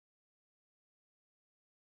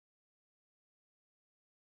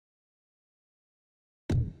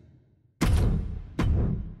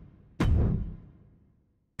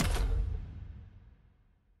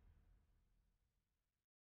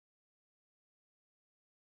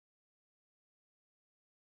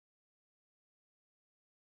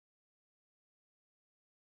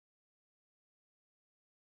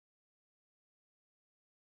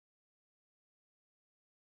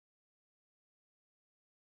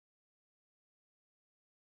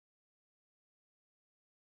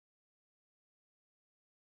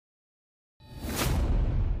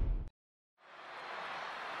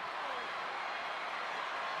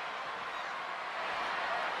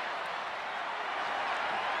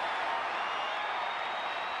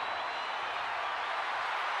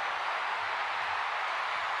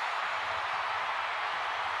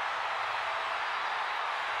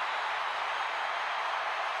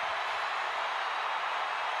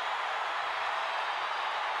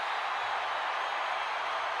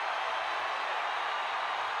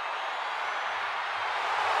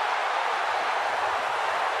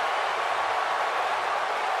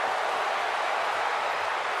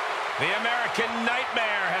The American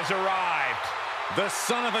Nightmare has arrived. The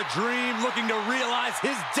son of a dream looking to realize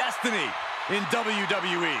his destiny in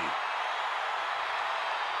WWE.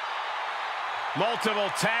 Multiple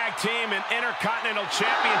tag team and intercontinental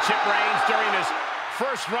championship reigns during his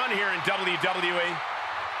first run here in WWE.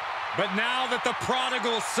 But now that the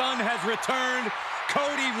prodigal son has returned,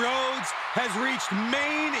 Cody Rhodes has reached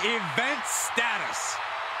main event status.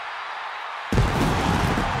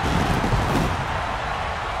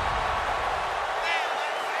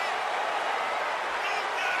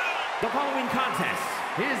 The following contest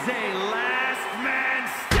is a last man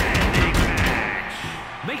standing match.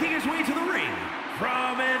 Making his way to the ring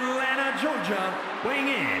from Atlanta, Georgia, weighing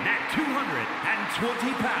in at 220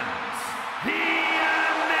 pounds, the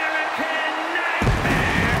American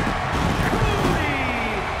Nightmare,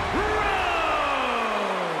 Cody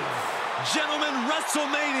Rhodes. Gentlemen,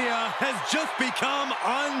 WrestleMania has just become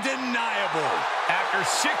undeniable. After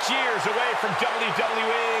 6 years away from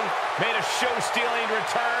WWE, made a show-stealing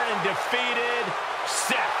return and defeated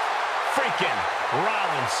Seth freaking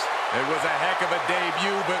Rollins. It was a heck of a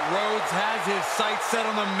debut, but Rhodes has his sights set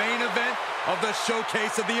on the main event of the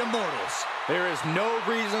Showcase of the Immortals. There is no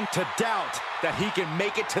reason to doubt that he can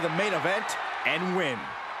make it to the main event and win.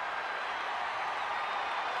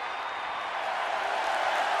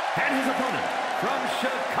 And his opponent from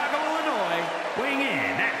Chicago, Illinois, weighing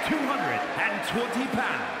in at 220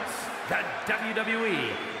 pounds, the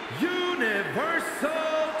WWE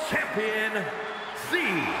Universal Champion,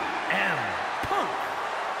 CM Punk.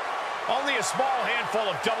 Only a small handful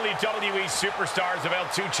of WWE superstars have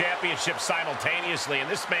held 2 championships simultaneously, and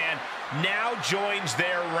this man now joins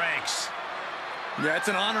their ranks. Yeah, it's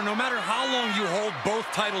an honor no matter how long you hold both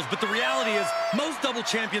titles, but the reality is most double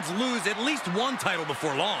champions lose at least one title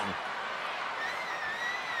before long.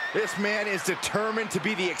 This man is determined to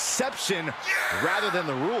be the exception rather than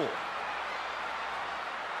the rule.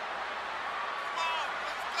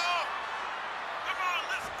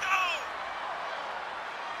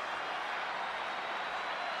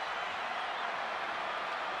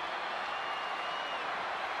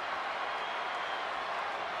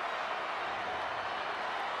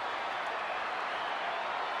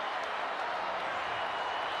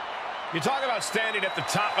 You talk about standing at the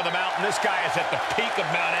top of the mountain. This guy is at the peak of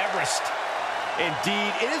Mount Everest.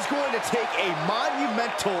 Indeed, it is going to take a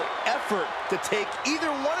monumental effort to take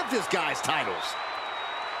either one of this guy's titles.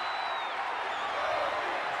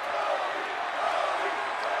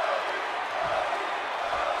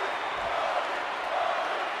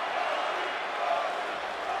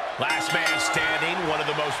 Last man standing, one of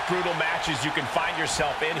the most brutal matches you can find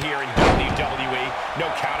yourself in here in WWE. No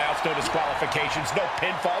countouts, no disqualifications, no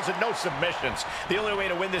pinfalls, and no submissions. The only way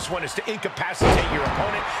to win this one is to incapacitate your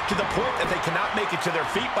opponent to the point that they cannot make it to their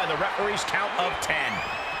feet by the referee's count of 10.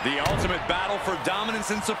 The ultimate battle for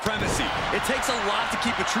dominance and supremacy. It takes a lot to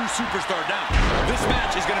keep a true superstar down. This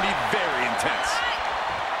match is going to be very intense.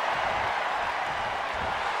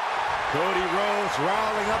 Cody Rhodes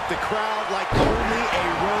riling up the crowd like only a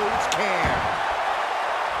Rhodes can.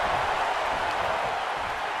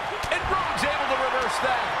 And Rhodes able to reverse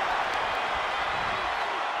that.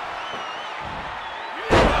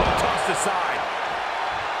 Tossed aside.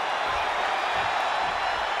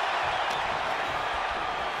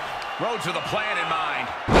 Rhodes with a plan in mind.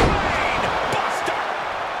 Buster!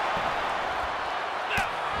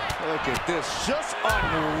 Look at this, just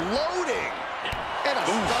unloading. And a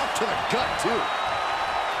stop to the gut, too.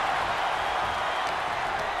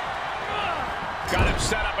 Got him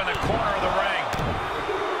set up in the corner of the ring.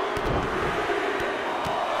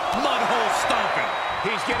 Mudhole stomping.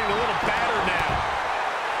 He's getting a little battered now.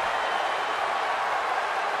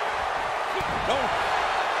 Oh.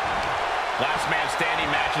 Last man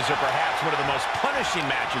standing matches are perhaps one of the most punishing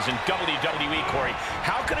matches in WWE, Corey.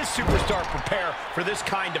 How can a superstar prepare for this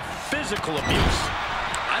kind of physical abuse?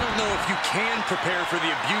 I don't know if you can prepare for the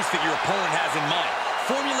abuse that your opponent has in mind.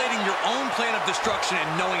 Formulating your own plan of destruction and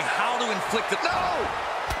knowing how to inflict it. No!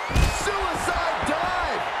 Suicide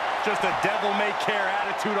dive! Just a devil-may-care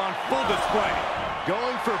attitude on full display.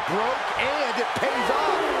 Going for broke, and it pays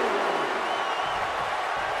off.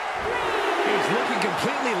 He's looking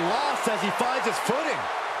completely lost as he finds his footing.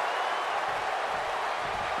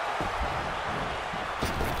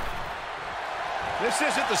 This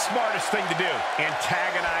isn't the smartest thing to do,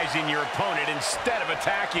 antagonizing your opponent instead of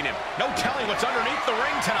attacking him. No telling what's underneath the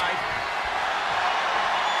ring tonight.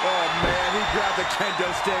 Oh, man, he grabbed the kendo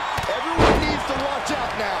stick. Everyone needs to watch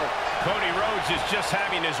out now. Cody Rhodes is just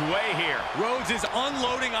having his way here. Rhodes is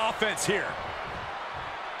unloading offense here.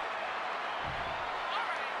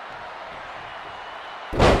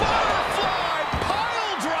 Butterfly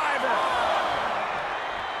pile driver.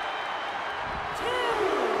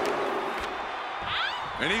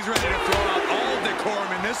 And he's ready to throw out all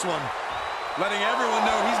decorum in this one, letting everyone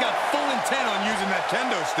know he's got full intent on using that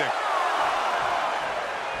kendo stick.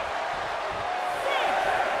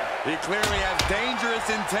 He clearly has dangerous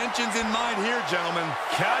intentions in mind here, gentlemen.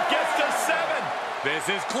 Count gets to 7. This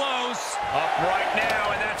is close. Up right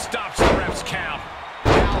now, and that stops the ref's count.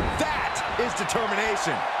 Now that is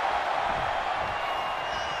determination.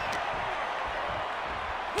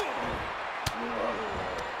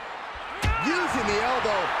 Using the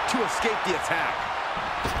elbow to escape the attack.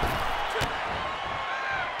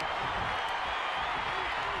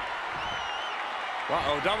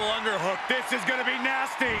 Uh-oh, double underhook. This is going to be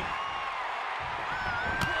nasty.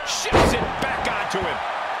 Shifts it back onto him.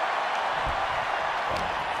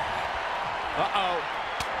 Uh-oh.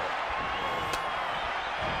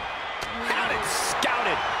 Got it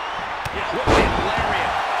scouted. Whipping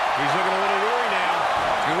lariat. He's looking a little weary now.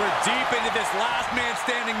 And we're deep into this last man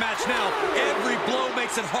standing match now. Every blow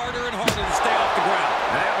makes it harder and harder to stay off the ground.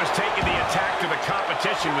 And that was taking the attack to the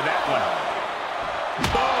competition with that one.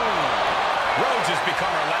 Boom! Rhodes has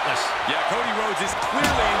become relentless. Yeah, Cody Rhodes is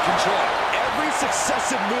clearly in control. Every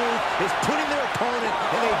successive move is putting their opponent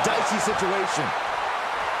in a dicey situation.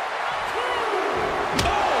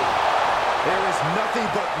 There is nothing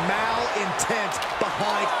but malintent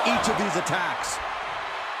behind each of these attacks.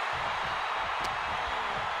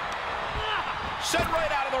 Sent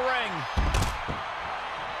right out of the ring.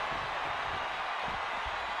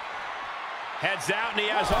 Heads out, and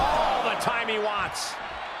he has all the time he wants.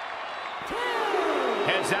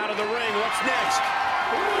 Heads out of the ring. What's next?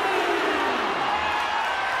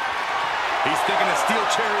 He's thinking a steel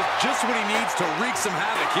chair is just what he needs to wreak some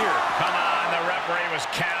havoc here. Come on, the referee was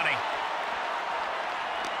counting.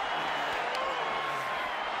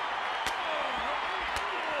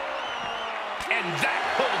 And that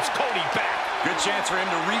holds Cody back. Good chance for him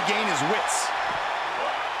to regain his wits.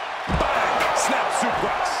 Bang! Snap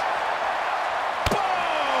suplex.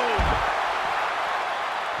 Boom!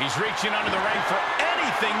 He's reaching under the ring for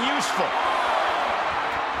anything useful.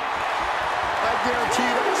 I guarantee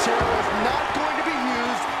that chair was not going to be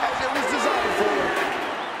used as it was designed for.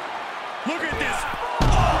 Look at this.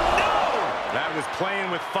 Oh, no! That was playing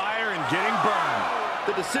with fire and getting burned.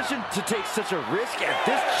 The decision to take such a risk at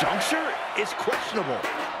this juncture is questionable.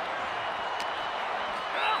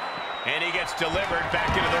 And he gets delivered back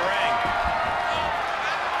into the ring.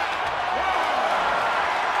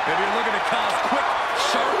 If you're looking to cause quick,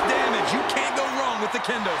 sharp damage, you can't go wrong with the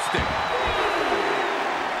kendo stick.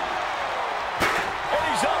 And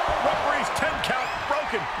he's up. Referee's 10 count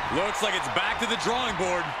broken. Looks like it's back to the drawing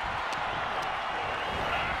board.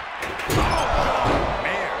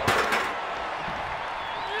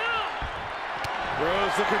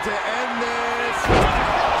 Rhodes looking to end this.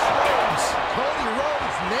 Rhodes. Cody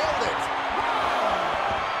Rhodes nailed it.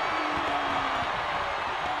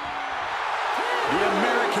 The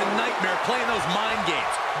American Nightmare playing those mind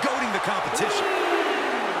games, goading the competition.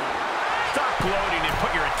 Stop gloating and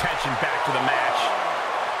put your attention back to the match.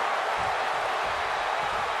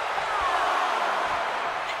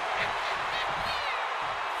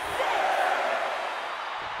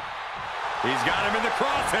 He's got him in the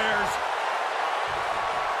crosshairs.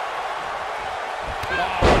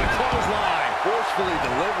 Oh, what a clothesline. Forcefully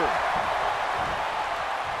delivered.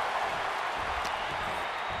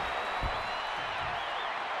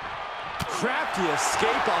 Crafty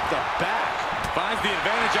escape off the back. Finds the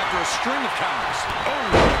advantage after a string of counters. Oh,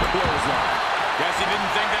 what a clothesline. Guess he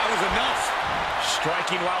didn't think that was enough.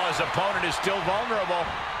 Striking while his opponent is still vulnerable.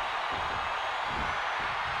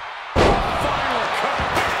 Final cut.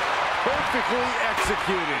 Perfectly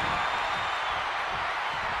executed.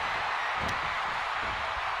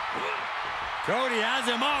 Cody has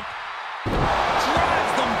him up.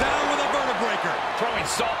 Drives them down with a vertebreaker. Throwing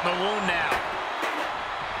salt in the wound now.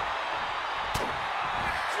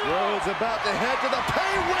 Rhodes about to head to the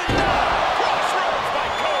pay window. Crossroads by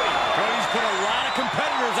Cody. Cody's put a lot of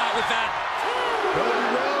competitors out with that. Cody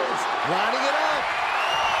Rhodes lining it up.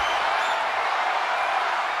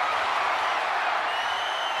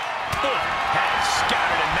 Has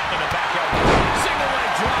scattered and met with a back elbow. Single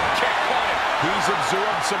leg drop kick on him. He's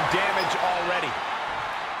absorbed some damage already.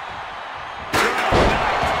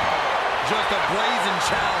 Just a brazen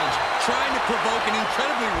challenge, trying to provoke an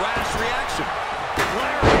incredibly rash reaction.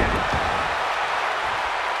 Lariat.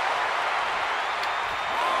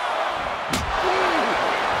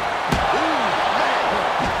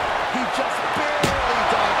 He just barely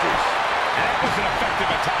dodges. And that was an effective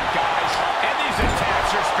attack, guys. And these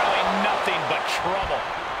attacks are spelling nothing but trouble.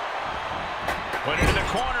 Put it in the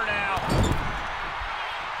corner now.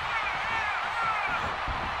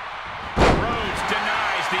 Rhodes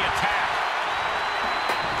denied.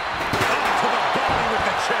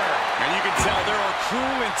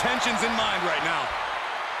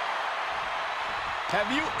 Have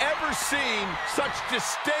you ever seen such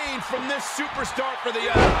disdain from this superstar for the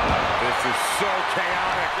other? This is so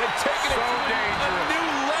chaotic. They're taking it to a new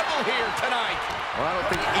level here tonight. Well, I don't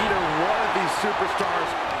think either one of these superstars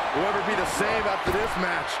will ever be the same after this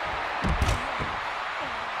match.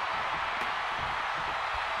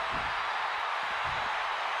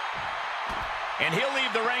 And he'll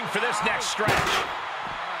leave the ring for this next stretch.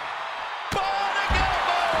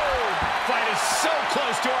 Fight is so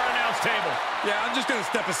close to our announce table. Yeah, I'm just going to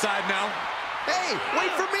step aside now. Hey,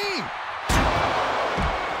 wait for me!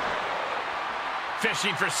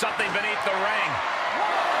 Fishing for something beneath the ring.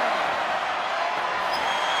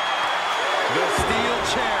 The steel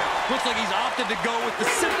chair. Looks like he's opted to go with the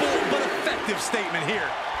simple but effective statement here.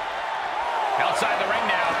 Outside the ring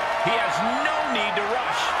now. He has no need to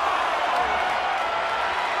rush.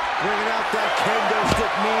 Bringing out that kendo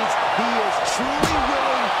stick means he is truly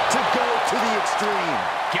willing to go to the extreme.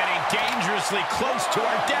 Getting dangerously close to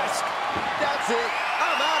our desk. That's it.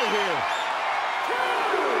 I'm out of here.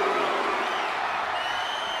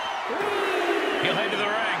 He'll head to the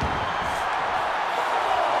ring.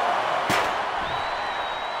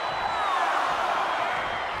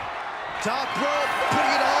 Top rope,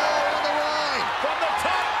 putting it all on the line. From the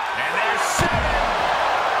top. And there's 7.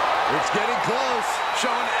 It's getting close.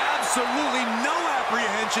 Showing absolutely no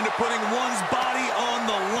apprehension to putting one's body on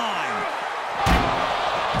the line.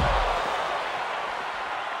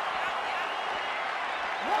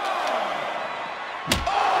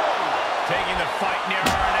 Taking the fight near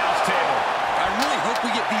our announce table. I really hope we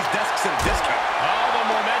get these desks at a discount. All the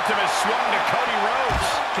momentum has swung to Cody Rhodes.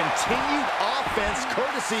 Continued offense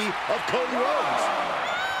courtesy of Cody Rhodes.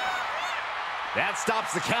 That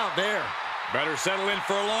stops the count there. Better settle in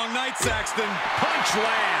for a long night, Saxton. Punch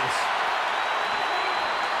lands.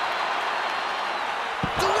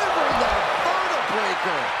 Delivering the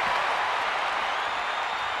vertebreaker.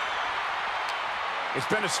 It's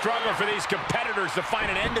been a struggle for these competitors to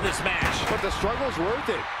find an end to this match. But the struggle's worth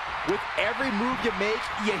it. With every move you make,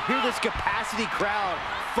 you hear this capacity crowd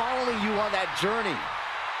following you on that journey.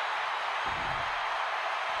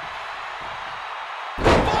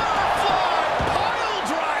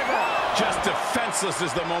 Just defenseless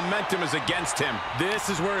as the momentum is against him. This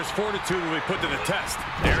is where his fortitude will be put to the test.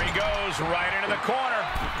 There he goes, right into the corner.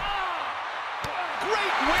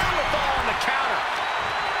 Great wherewithal on the counter.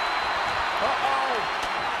 Uh-oh.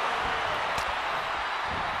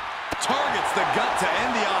 Targets the gut to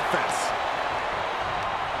end the offense.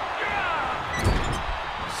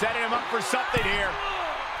 Setting him up for something here.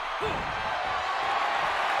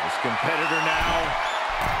 This competitor now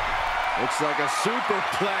looks like a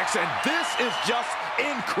superplex, and this is just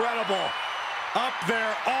incredible. Up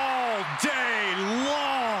there all day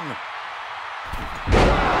long.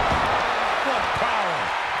 What power.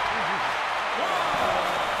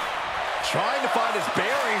 Trying to find his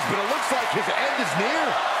bearings, but it looks like his end is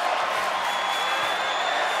near.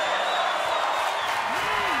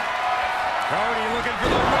 Cody looking for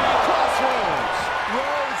the win. Crossroads.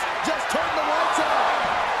 Rhodes just turned the lights out.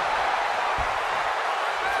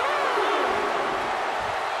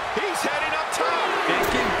 He's heading up top.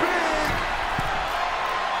 Thinking big.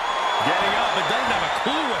 Getting up, but doesn't have a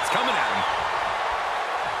clue what's coming at him.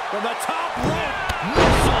 From the top rope.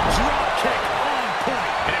 Missile drop kick on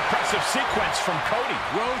point. An impressive sequence from Cody.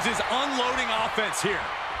 Rhodes is unloading offense here.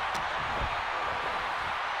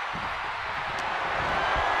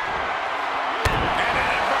 And an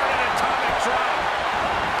inverted atomic drop.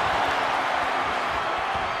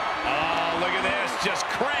 Oh, look at this. Just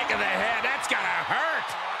cranking the head. That's gotta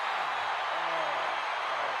hurt.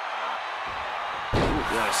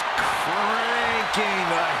 Just cranking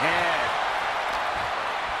the head.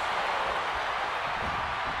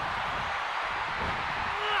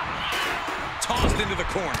 Tossed into the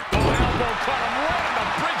corner. Oh, elbow caught him right on the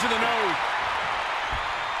bridge of the nose.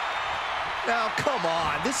 Now, come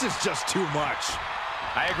on. This is just too much.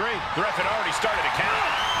 I agree. The ref had already started to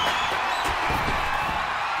count.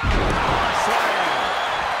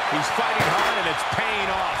 He's fighting hard and it's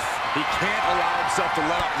paying off. He can't allow himself to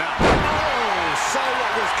let up now. Oh, saw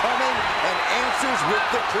what was coming and answers with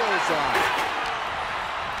the clothesline.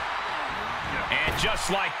 And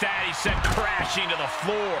just like that, he sent crashing to the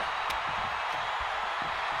floor.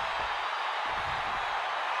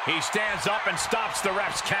 He stands up and stops the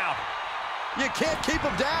ref's count. You can't keep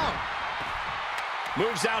him down.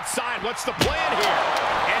 Moves outside. What's the plan here?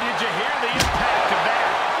 And did you hear the impact of that?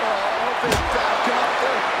 Oh, they back up.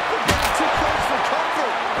 They're getting too close for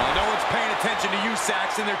comfort. Well, no one's paying attention to you,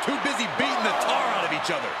 Saxton. They're too busy beating the tar out of each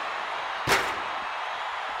other.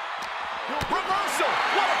 Reversal.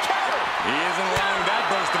 What a counter. He isn't allowing that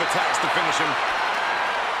burst of attacks to finish him.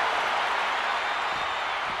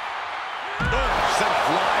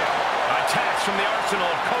 arsenal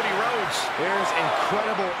of Cody Rhodes. There's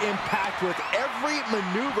incredible impact with every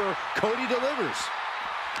maneuver Cody delivers.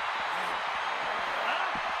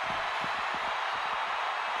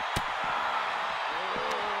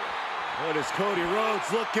 What is Cody Rhodes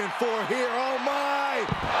looking for here? Oh my!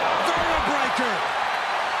 Vertebreaker!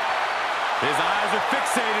 His eyes are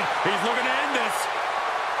fixated. He's looking to end this.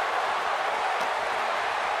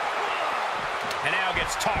 And now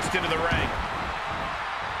gets tossed into the ring.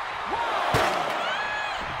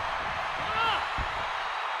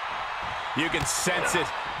 You can sense it.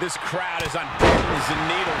 This crowd is on pins and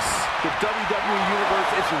needles. The WWE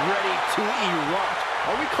Universe is ready to erupt.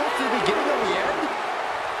 Are we close to the beginning of the end?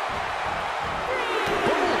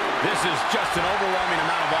 This is just an overwhelming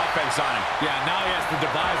amount of offense on him. Yeah, now he has to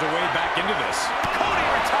devise a way back into this. Cody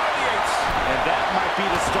retaliates. And that might be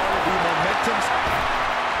the start of the momentum.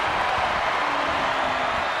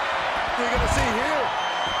 We're going to see here.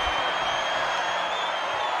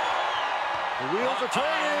 The wheels are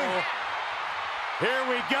turning. Here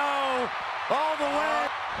we go. All the way.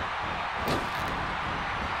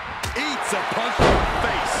 Eats a punch to the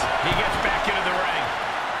face. He gets back into the ring.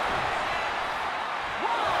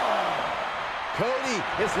 Cody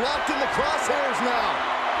is locked in the crosshairs now.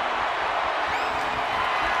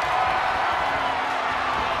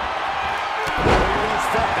 Cody didn't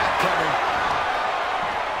stop that coming.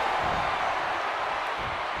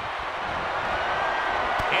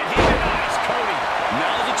 And he denies Cody.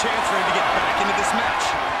 Now's a chance for him to get back into this match.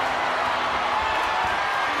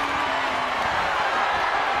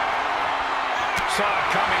 Saw it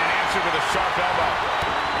coming and answered with a sharp elbow.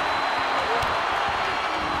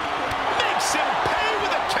 Makes him pay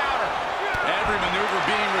with a counter. Every maneuver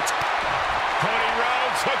being Cody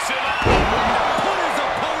Rhodes hooks him up. Put his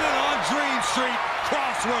opponent on Dream Street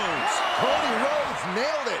Crossroads. Cody Rhodes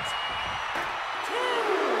nailed it.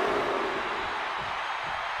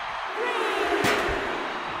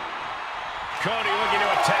 Cody looking to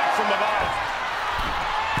attack from above.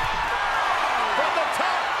 From the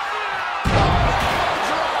top.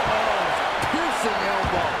 Piercing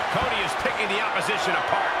elbow. Cody is picking the opposition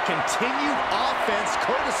apart. Continued offense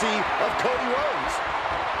courtesy of Cody Rhodes.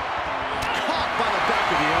 Caught by the back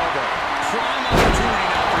of the elbow. Prime opportunity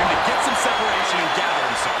now for him to get some separation and gather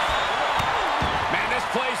himself. Man, this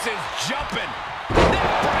place is jumping.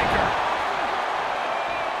 Neckbreaker.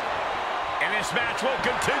 And this match will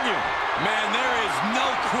continue. Man, there is no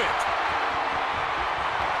quit.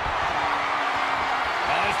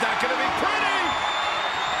 Oh, it's not going to be pretty.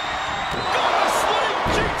 Go to sleep,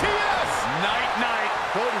 GTS. Night, night.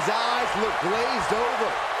 Cody's eyes look glazed over.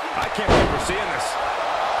 I can't believe we're seeing this.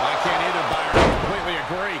 I can't either, Byron. I completely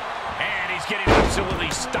agree. And he's getting absolutely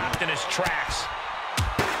stopped in his tracks.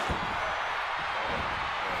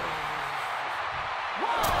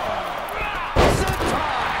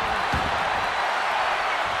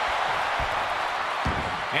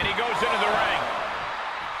 And he goes into the ring.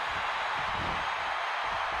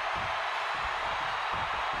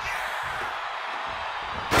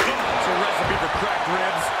 It's a recipe for cracked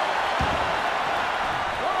ribs.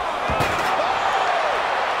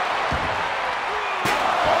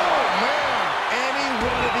 Oh, man. Any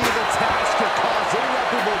one of these attacks could cause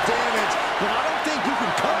irreparable damage, but I don't think you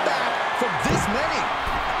can come back from this many.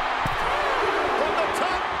 From the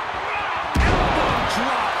top. Elbow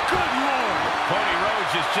drop. Good Lord. Cody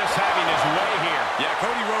Rhodes is just having his way here. Yeah,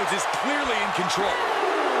 Cody Rhodes is clearly in control.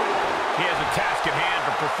 He has a task at hand,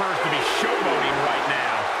 but prefers to be showboating right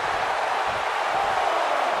now.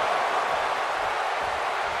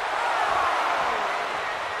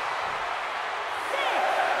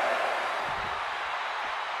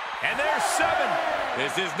 And there's 7.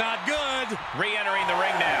 This is not good. Re-entering the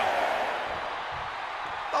ring now.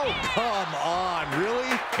 Oh, come on. Really?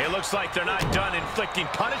 It looks like they're not done inflicting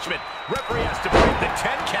punishment. Referee has to break the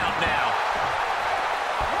 10 count now.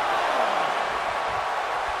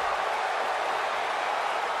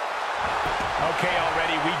 Okay,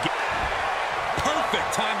 already we get... Perfect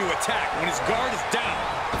time to attack when his guard is down.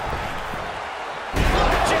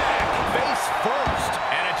 Jack, face first.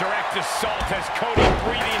 And a direct assault has Cody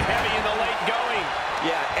breathing heavy in the late going.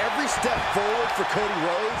 Yeah, every step forward for Cody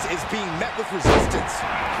Rhodes is being met with resistance.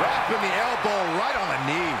 Dropping the elbow right on the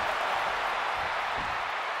knee.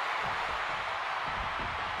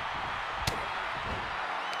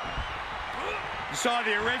 You saw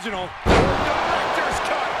the original. Director's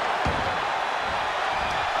cut.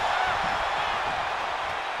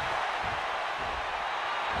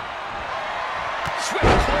 Swift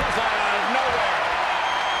clothesline out of nowhere.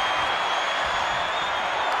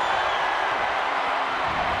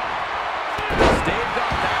 Staved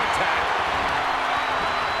off that attack.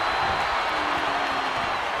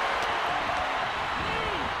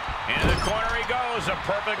 was a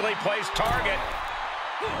perfectly placed target.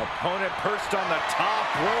 Opponent perched on the top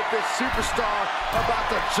rope. This superstar about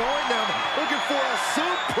to join them, looking for a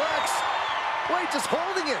suplex. Wait, just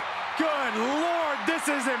holding it. Good Lord, this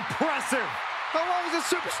is impressive. How long is this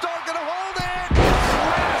superstar gonna hold it?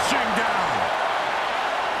 Crashing down.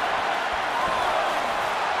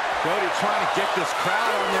 Cody trying to get this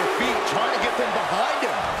crowd on their feet, trying to get them behind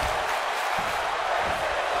him.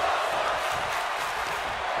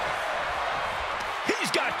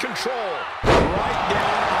 He's got control. Right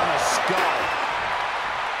down on a skull.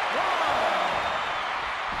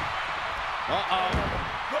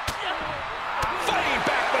 Fighting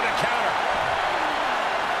back with a counter.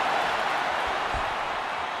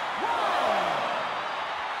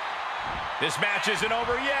 This match isn't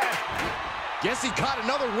over yet. Guess he caught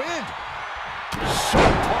another wind.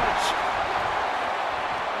 Short punch.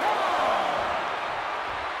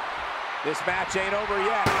 This match ain't over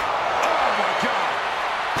yet. Oh, my God.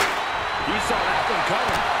 He saw that one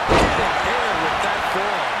coming. Getting air with that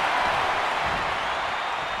forearm.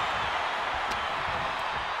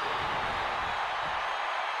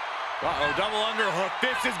 Uh-oh, double underhook.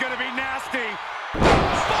 This is going to be nasty.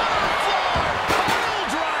 Butterfly! Pile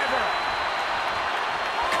driver!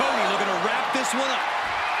 Cody looking to wrap this one up.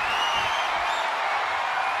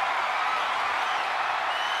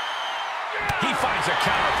 He finds a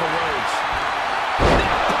counter for Rhodes.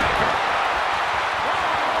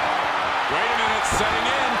 Wait a minute, setting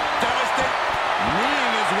in. Devastate.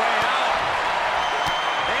 Kneeing his way out.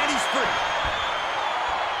 And he's free.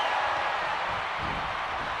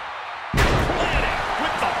 Planted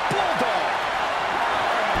with the bulldog.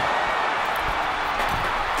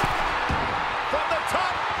 From the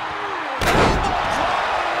top. Elbow drop.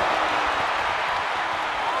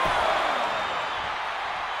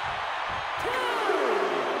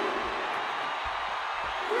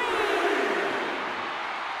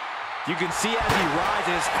 You can see as he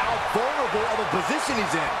rises how vulnerable of a position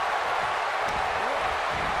he's in.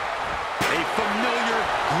 A familiar,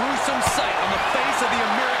 gruesome sight on the face of the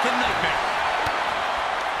American Nightmare.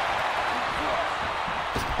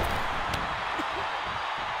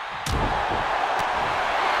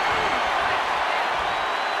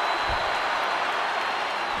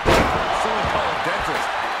 Someone call a dentist.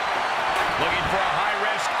 Looking for a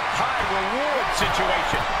high-risk, high-reward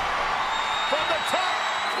situation. From the top.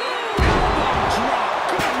 Drop.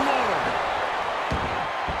 Good Lord.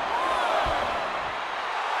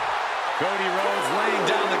 Cody Rhodes laying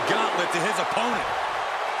down the gauntlet to his opponent.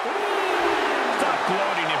 Stop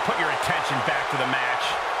gloating and put your attention back to the match.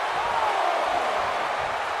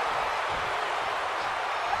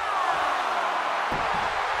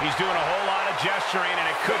 He's doing a whole lot of gesturing, and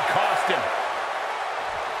it could cost him.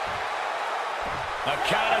 A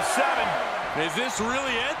count of 7. Is this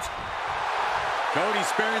really it? Cody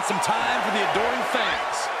sparing some time for the adoring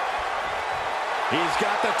fans. He's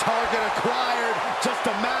got the target acquired. Just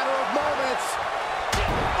a matter of moments.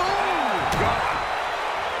 Oh, God.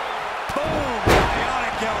 Boom.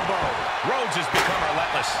 Bionic elbow. Rhodes has become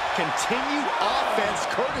relentless. Continued offense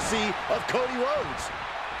courtesy of Cody Rhodes.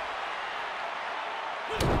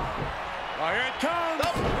 Oh, here it comes.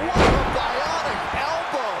 What a bionic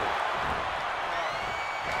elbow.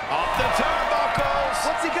 Off the turnbuckles.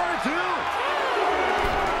 What's he gonna do?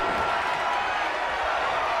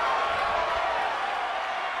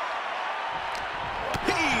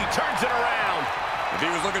 He turns it around. If he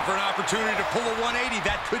was looking for an opportunity to pull a 180,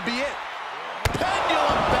 that could be it.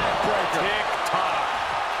 Pendulum backbreaker. Tick-tock.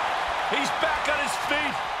 He's back on his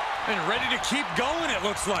feet. And ready to keep going, it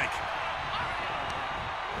looks like.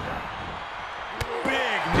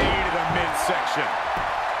 Big knee to the midsection.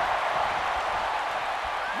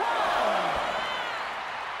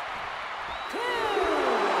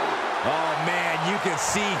 Oh, man, you can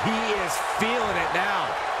see he is feeling it now.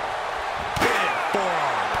 Big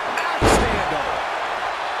forearm. Axe handle.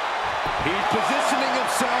 He's positioning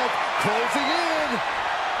himself, closing in.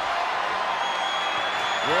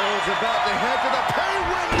 Rhodes about to head to the pay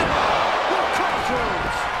window. With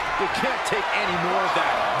crossroads. You can't take any more of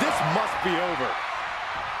that. This must be over.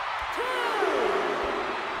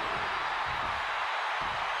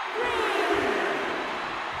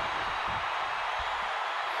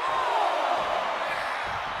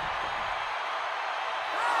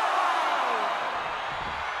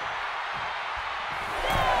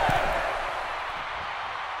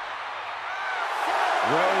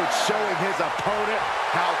 Rhodes showing his opponent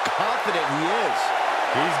how confident he is.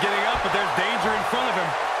 He's getting up, but there's danger in front of him.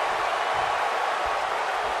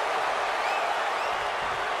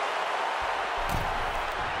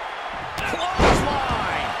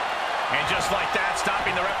 Clothesline. And just Just like that,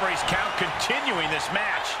 stopping the referee's count, continuing this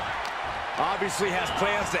match. Obviously has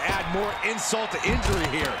plans to add more insult to injury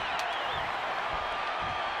here.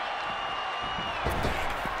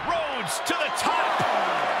 Rhodes to the top.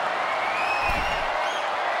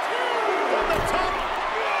 From the top.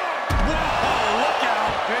 Whoa, look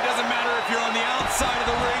out. It doesn't matter if you're on the outside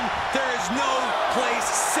of the ring. There is no place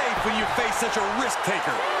safe when you face such a risk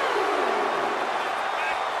taker.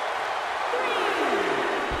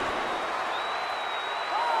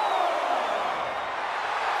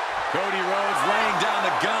 Cody Rhodes laying down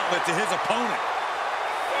the gauntlet to his opponent.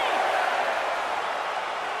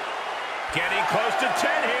 Getting close to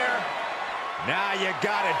 10 here. Now you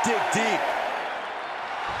gotta dig deep.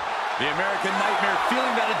 The American Nightmare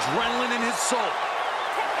feeling that adrenaline in his soul.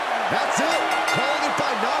 That's it. Calling it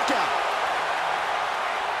by knockout.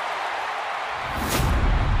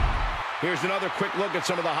 Here's another quick look at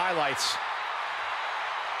some of the highlights.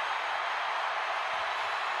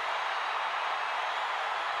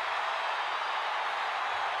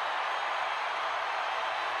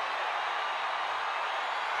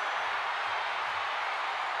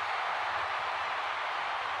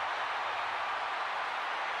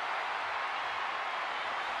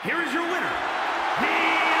 Here is your winner, the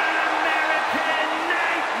American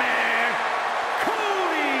Nightmare,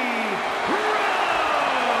 Cody Rhodes.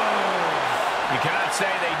 You cannot say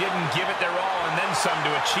they didn't give it their all and then some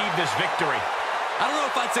to achieve this victory. I don't know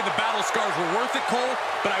if I'd say the battle scars were worth it, Cole,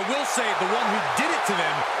 but I will say the one who did it to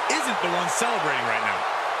them isn't the one celebrating right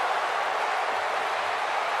now.